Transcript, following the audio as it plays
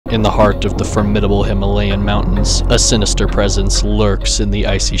In the heart of the formidable Himalayan mountains, a sinister presence lurks in the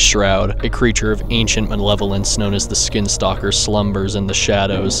icy shroud. A creature of ancient malevolence known as the skinstalker slumbers in the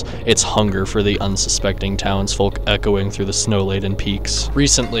shadows, its hunger for the unsuspecting townsfolk echoing through the snow-laden peaks.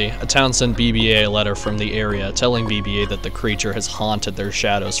 Recently, a town sent BBA a letter from the area telling BBA that the creature has haunted their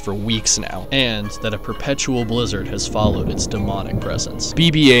shadows for weeks now, and that a perpetual blizzard has followed its demonic presence.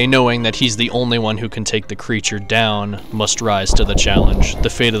 BBA, knowing that he's the only one who can take the creature down, must rise to the challenge. The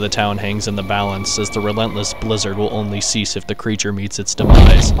fate of the town hangs in the balance, as the relentless blizzard will only cease if the creature meets its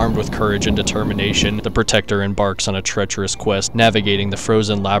demise. Armed with courage and determination, the Protector embarks on a treacherous quest, navigating the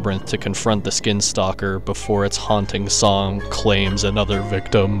frozen labyrinth to confront the Skinstalker before its haunting song claims another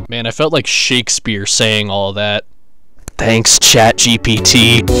victim. Man, I felt like Shakespeare saying all that. Thanks,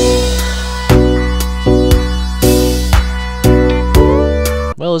 ChatGPT.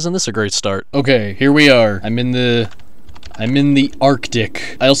 Well, isn't this a great start? Okay, here we are. I'm in the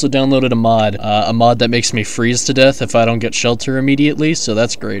Arctic. I also downloaded a mod that makes me freeze to death if I don't get shelter immediately, so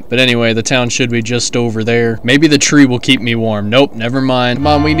that's great. But anyway, the town should be just over there. Maybe the tree will keep me warm. Nope, never mind. Come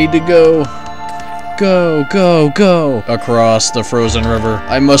on, we need to go. Go, go, go. Across the frozen river.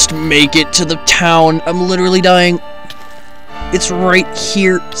 I must make it to the town. I'm literally dying. It's right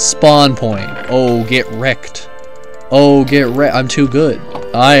here. Spawn point. Oh, get wrecked. Oh, get wrecked. I'm too good.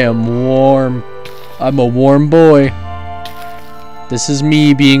 I am warm. I'm a warm boy. This is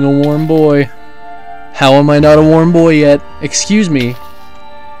me being a warm boy. How am I not a warm boy yet? Excuse me.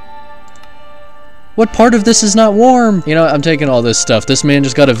 What part of this is not warm? You know, I'm taking all this stuff. This man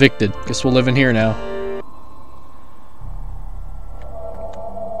just got evicted. Guess we'll live in here now.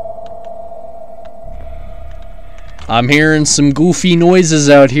 I'm hearing some goofy noises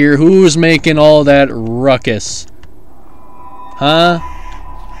out here. Who's making all that ruckus? Huh?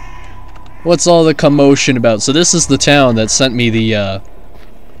 What's all the commotion about? So this is the town that sent me the,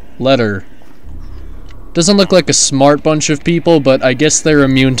 letter. Doesn't look like a smart bunch of people, but I guess they're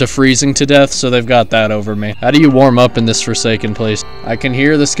immune to freezing to death, so they've got that over me. How do you warm up in this forsaken place? I can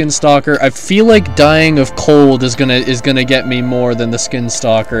hear the Skinstalker. I feel like dying of cold is gonna get me more than the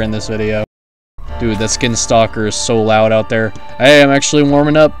Skinstalker in this video. Dude, that Skinstalker is so loud out there. Hey, I'm actually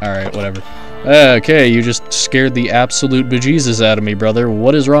warming up. Alright, whatever. Okay, you just scared the absolute bejesus out of me, brother.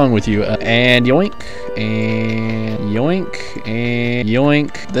 What is wrong with you? And yoink, and yoink, and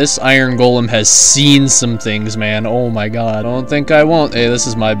yoink. This iron golem has seen some things, man. Oh my god. I don't think I won't. Hey, this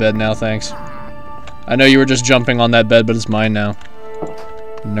is my bed now, thanks. I know you were just jumping on that bed, but it's mine now.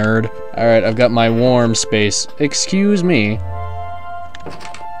 Nerd. Alright, I've got my warm space. Excuse me.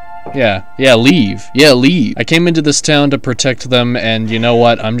 Yeah, leave. Yeah, leave. I came into this town to protect them, and you know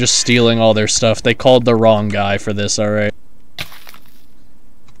what? I'm just stealing all their stuff. They called the wrong guy for this, alright?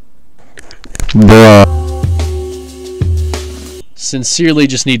 Bruh. Sincerely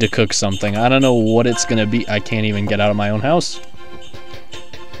just need to cook something. I don't know what it's gonna be. I can't even get out of my own house.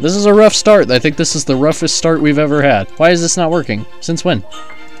 This is a rough start. I think this is the roughest start we've ever had. Why is this not working? Since when?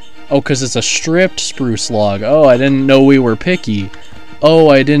 Oh, because it's a stripped spruce log. Oh, I didn't know we were picky. Oh,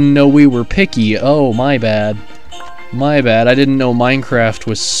 I didn't know we were picky. Oh, my bad. My bad. I didn't know Minecraft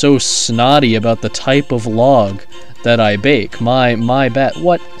was so snotty about the type of log that I bake. My bad.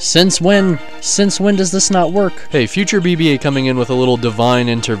 What? Since when? Since when does this not work? Hey, future BBA coming in with a little divine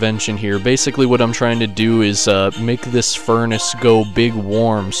intervention here. Basically what I'm trying to do is make this furnace go big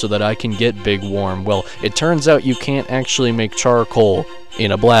warm so that I can get big warm. Well, it turns out you can't actually make charcoal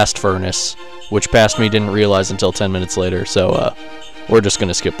in a blast furnace, which past me didn't realize until 10 minutes later, so we're just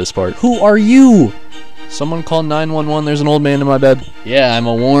gonna skip this part. Who are you? Someone call 911, there's an old man in my bed. Yeah, I'm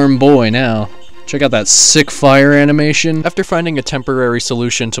a warm boy now. Check out that sick fire animation. After finding a temporary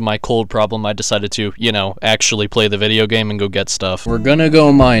solution to my cold problem, I decided to, you know, actually play the video game and go get stuff. We're gonna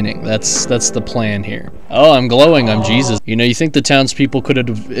go mining. That's the plan here. Oh, I'm glowing, I'm Jesus. You know, you think the townspeople could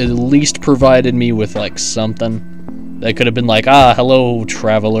have at least provided me with, like, something? They could have been like, ah, hello,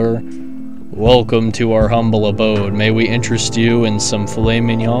 traveler. Welcome to our humble abode. May we interest you in some filet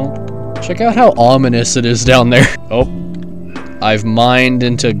mignon? Check out how ominous it is down there. Oh. I've mined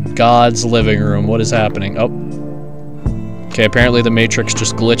into God's living room. What is happening? Oh. Okay, apparently the Matrix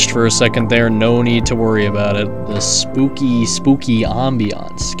just glitched for a second there. No need to worry about it. The spooky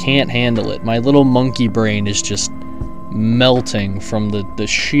ambiance. Can't handle it. My little monkey brain is just melting from the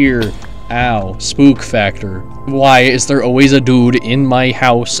sheer... Ow. Spook factor. Why is there always a dude in my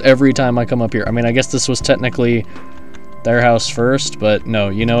house every time I come up here? I mean, I guess this was technically their house first, but no,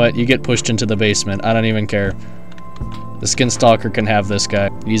 you know what? You get pushed into the basement. I don't even care. The Skinstalker can have this guy.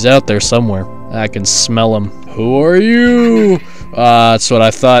 He's out there somewhere. I can smell him. Who are you? That's what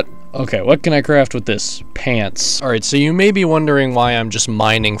I thought. Okay, what can I craft with this? Pants. Alright, so you may be wondering why I'm just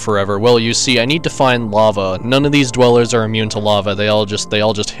mining forever. Well, you see, I need to find lava. None of these dwellers are immune to lava. They all just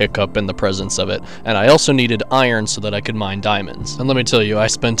hiccup in the presence of it. And I also needed iron so that I could mine diamonds. And let me tell you, I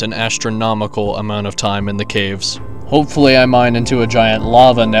spent an astronomical amount of time in the caves. Hopefully I mine into a giant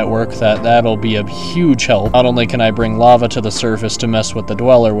lava network. That'll be a huge help. Not only can I bring lava to the surface to mess with the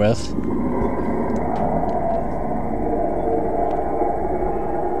dweller with,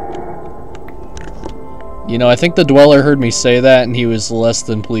 you know, I think the dweller heard me say that and he was less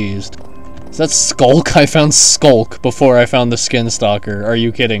than pleased. Is that Skulk? I found Skulk before I found the Skinstalker. Are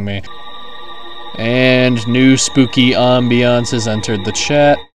you kidding me? And new spooky ambiance has entered the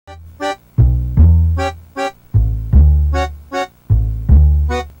chat.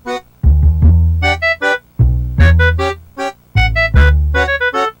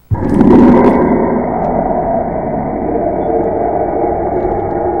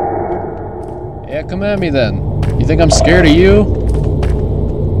 Yeah, come at me then. You think I'm scared of you?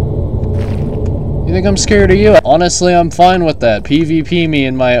 You think I'm scared of you? Honestly, I'm fine with that. PvP me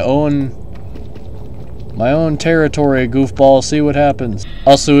in my own territory, goofball. See what happens.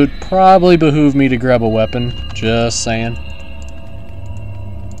 Also, it would probably behoove me to grab a weapon. Just saying.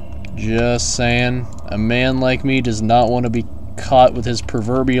 Just saying. A man like me does not want to be caught with his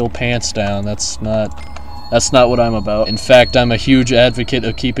proverbial pants down. That's not what I'm about. In fact, I'm a huge advocate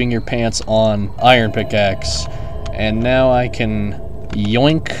of keeping your pants on. Iron pickaxe. And now I can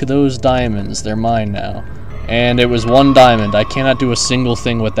yoink those diamonds. They're mine now. And it was 1 diamond. I cannot do a single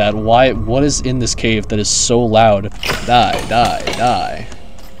thing with that. Why? What is in this cave that is so loud? Die, die, die.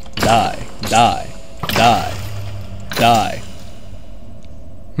 Die, die, die, die.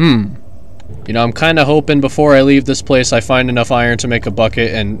 You know, I'm kind of hoping before I leave this place I find enough iron to make a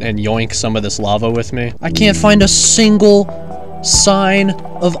bucket and yoink some of this lava with me. I can't find a single sign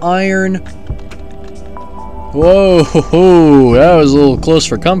of iron. Whoa, that was a little close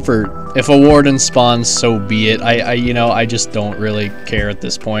for comfort. If a warden spawns, so be it. You know, I just don't really care at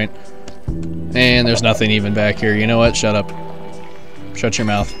this point. And there's nothing even back here. You know what? Shut up. Shut your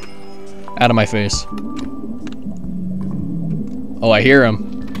mouth. Out of my face. Oh, I hear him.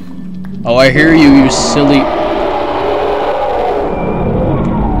 Oh, I hear you, you silly...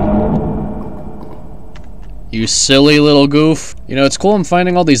 You silly little goof. You know, it's cool I'm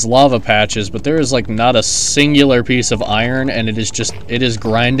finding all these lava patches, but there is like not a singular piece of iron, and it is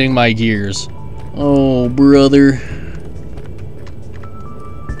grinding my gears. Oh, brother.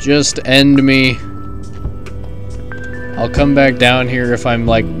 Just end me. I'll come back down here if I'm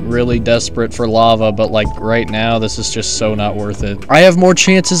like really desperate for lava, but like right now this is just so not worth it. I have more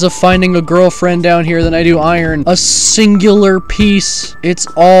chances of finding a girlfriend down here than I do iron. A singular piece. It's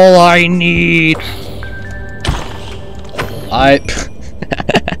all I need.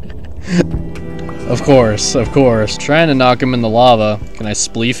 Of course. Trying to knock him in the lava. Can I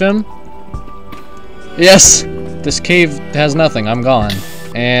spleef him? Yes! This cave has nothing. I'm gone.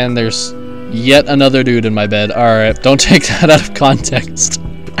 And there's yet another dude in my bed. Alright, don't take that out of context.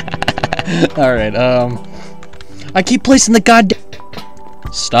 Alright, I keep placing the goddamn...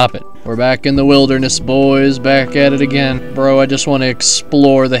 Stop it. We're back in the wilderness, boys. Back at it again. Bro, I just want to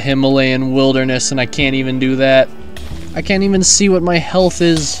explore the Himalayan wilderness, and I can't even do that. I can't even see what my health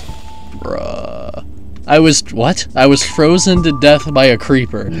is. Bruh. I was frozen to death by a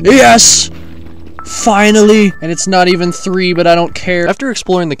creeper. Yes! Finally! And it's not even 3, but I don't care. After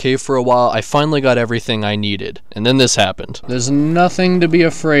exploring the cave for a while, I finally got everything I needed. And then this happened. There's nothing to be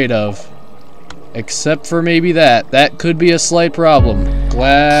afraid of. Except for maybe that. That could be a slight problem.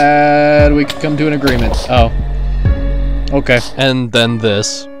 Glad we could come to an agreement. Oh. Okay. And then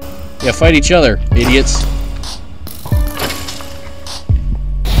this. Yeah, fight each other, idiots.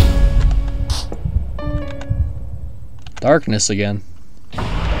 Darkness again.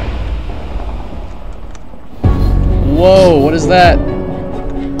 Whoa, what is that?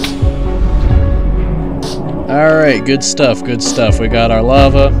 Alright, good stuff, good stuff. We got our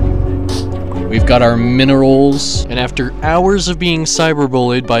lava. We've got our minerals. And after hours of being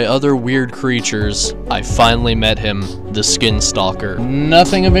cyberbullied by other weird creatures, I finally met him, the Skinstalker.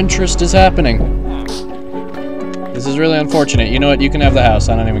 Nothing of interest is happening. This is really unfortunate. You know what? You can have the house.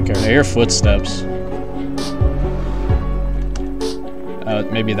 I don't even care. I hear footsteps.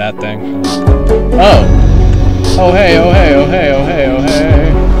 Maybe that thing. Oh! Oh hey, oh hey, oh hey, oh hey, oh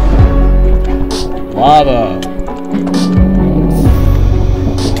hey. Lava.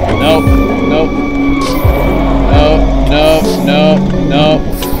 Nope, nope. Nope, nope, nope, nope,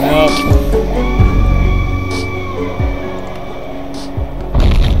 nope.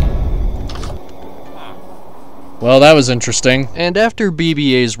 Well, that was interesting. And after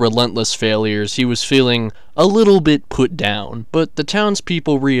BB-8's relentless failures, he was feeling a little bit put down. But the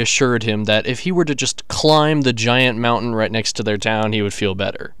townspeople reassured him that if he were to just climb the giant mountain right next to their town, he would feel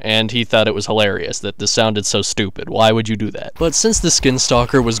better. And he thought it was hilarious that this sounded so stupid. Why would you do that? But since the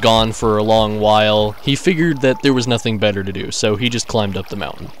skinstalker was gone for a long while, he figured that there was nothing better to do, so he just climbed up the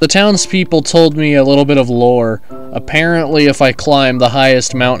mountain. The townspeople told me a little bit of lore. Apparently, if I climb the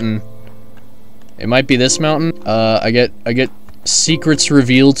highest mountain, it might be this mountain. I get secrets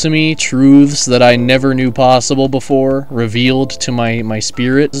revealed to me, truths that I never knew possible before, revealed to my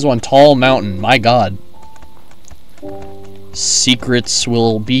spirit. This is one tall mountain, my god. Secrets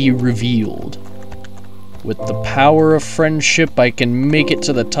will be revealed. With the power of friendship, I can make it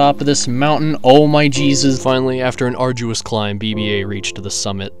to the top of this mountain. Oh my Jesus. Finally, after an arduous climb, BB-8 reached the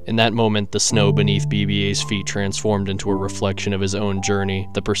summit. In that moment, the snow beneath BB-8's feet transformed into a reflection of his own journey.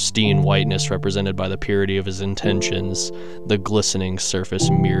 The pristine whiteness represented by the purity of his intentions. The glistening surface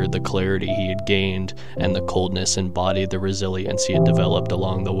mirrored the clarity he had gained, and the coldness embodied the resilience he had developed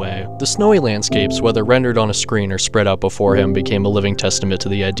along the way. The snowy landscapes, whether rendered on a screen or spread out before him, became a living testament to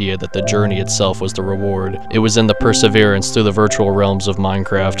the idea that the journey itself was the reward. It was in the perseverance through the virtual realms of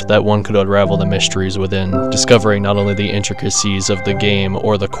Minecraft that one could unravel the mysteries within, discovering not only the intricacies of the game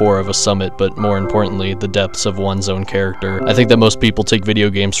or the core of a summit, but more importantly, the depths of one's own character. I think that most people take video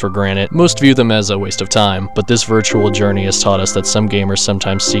games for granted. Most view them as a waste of time, but this virtual journey has taught us that some gamers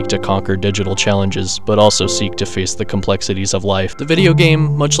sometimes seek to conquer digital challenges, but also seek to face the complexities of life. The video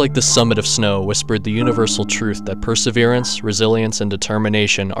game, much like the summit of snow, whispered the universal truth that perseverance, resilience, and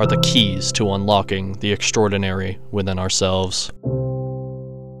determination are the keys to unlocking the extraordinary within ourselves.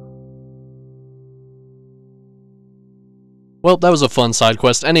 Well, that was a fun side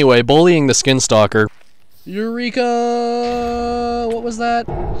quest. Anyway, bullying the skinstalker. Eureka! What was that?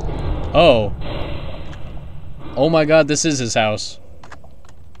 Oh. Oh my god, this is his house.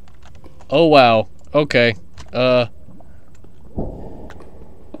 Oh wow. Okay. Hey,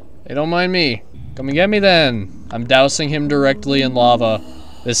 don't mind me. Come and get me then. I'm dousing him directly in lava.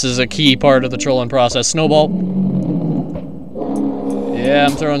 This is a key part of the trolling process. Snowball. Yeah,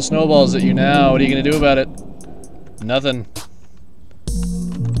 I'm throwing snowballs at you now. What are you gonna do about it? Nothing.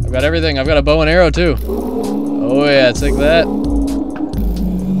 I've got everything. I've got a bow and arrow too. Oh yeah, take that.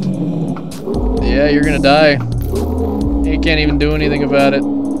 Yeah, you're gonna die. You can't even do anything about it.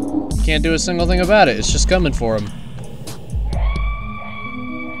 You can't do a single thing about it. It's just coming for him.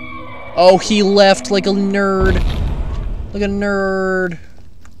 Oh, he left like a nerd. Like a nerd.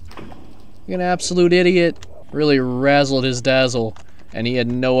 Like an absolute idiot. Really razzled his dazzle, and he had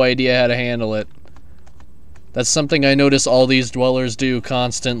no idea how to handle it. That's something I notice all these dwellers do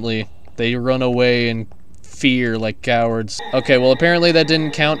constantly. They run away in fear like cowards. Okay, well apparently that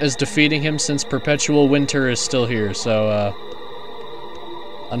didn't count as defeating him since perpetual winter is still here, so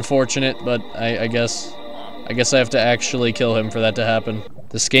unfortunate, but I guess I have to actually kill him for that to happen.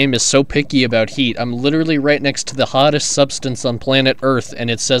 This game is so picky about heat. I'm literally right next to the hottest substance on planet Earth, and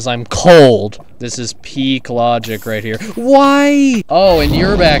it says I'm cold. This is peak logic right here. Why? Oh, and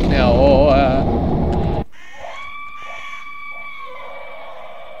you're back now. Oh,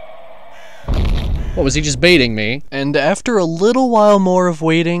 What, was he just baiting me? And after a little while more of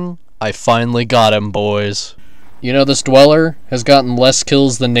waiting, I finally got him, boys. You know, this dweller has gotten less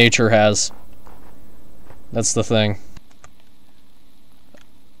kills than nature has. That's the thing.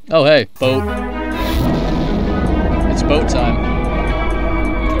 Oh, hey, boat. It's boat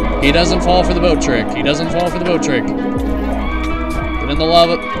time. He doesn't fall for the boat trick. He doesn't fall for the boat trick. Get in the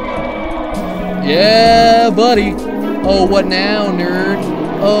lava. Yeah, buddy. Oh, what now, nerd?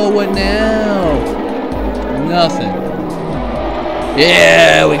 Oh, what now? Nothing.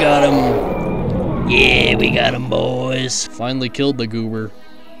 Yeah, we got him. Yeah, we got him, boys. Finally killed the goober.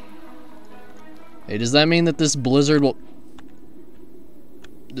 Hey, does that mean that this blizzard will...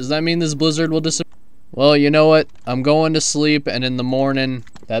 Does that mean this blizzard will disappear? Well, you know what? I'm going to sleep, and in the morning,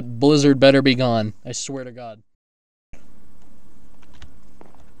 that blizzard better be gone. I swear to God.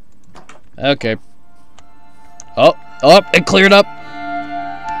 Okay. Oh, it cleared up.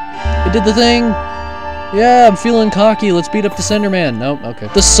 It did the thing. Yeah, I'm feeling cocky. Let's beat up the Slenderman. Nope, okay.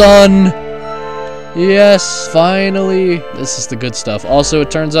 The sun. Yes, finally. This is the good stuff. Also,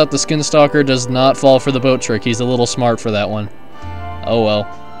 it turns out the skinstalker does not fall for the boat trick. He's a little smart for that one. Oh well.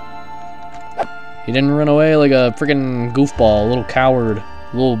 He didn't run away like a freaking goofball, a little coward,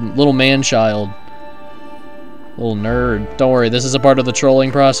 little man-child, little nerd. Don't worry, this is a part of the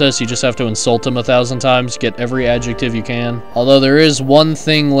trolling process. You just have to insult him 1,000 times, get every adjective you can. Although there is one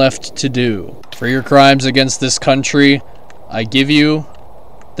thing left to do. For your crimes against this country, I give you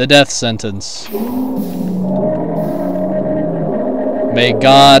the death sentence. May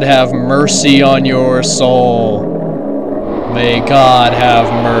God have mercy on your soul. May God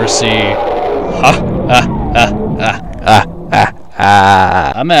have mercy. Ha ha ha ha ha ha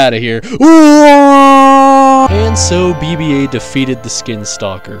ha. I'm out of here. And so BB-8 defeated the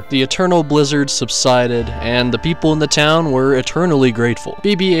Skinstalker. The eternal blizzard subsided, and the people in the town were eternally grateful.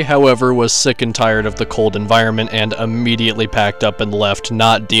 BB-8, however, was sick and tired of the cold environment and immediately packed up and left,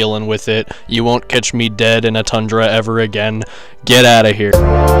 not dealing with it. You won't catch me dead in a tundra ever again. Get out of here.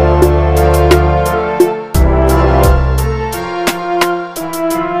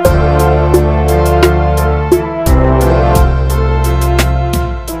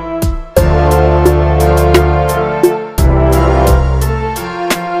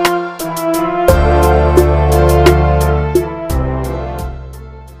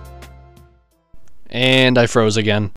 And I froze again.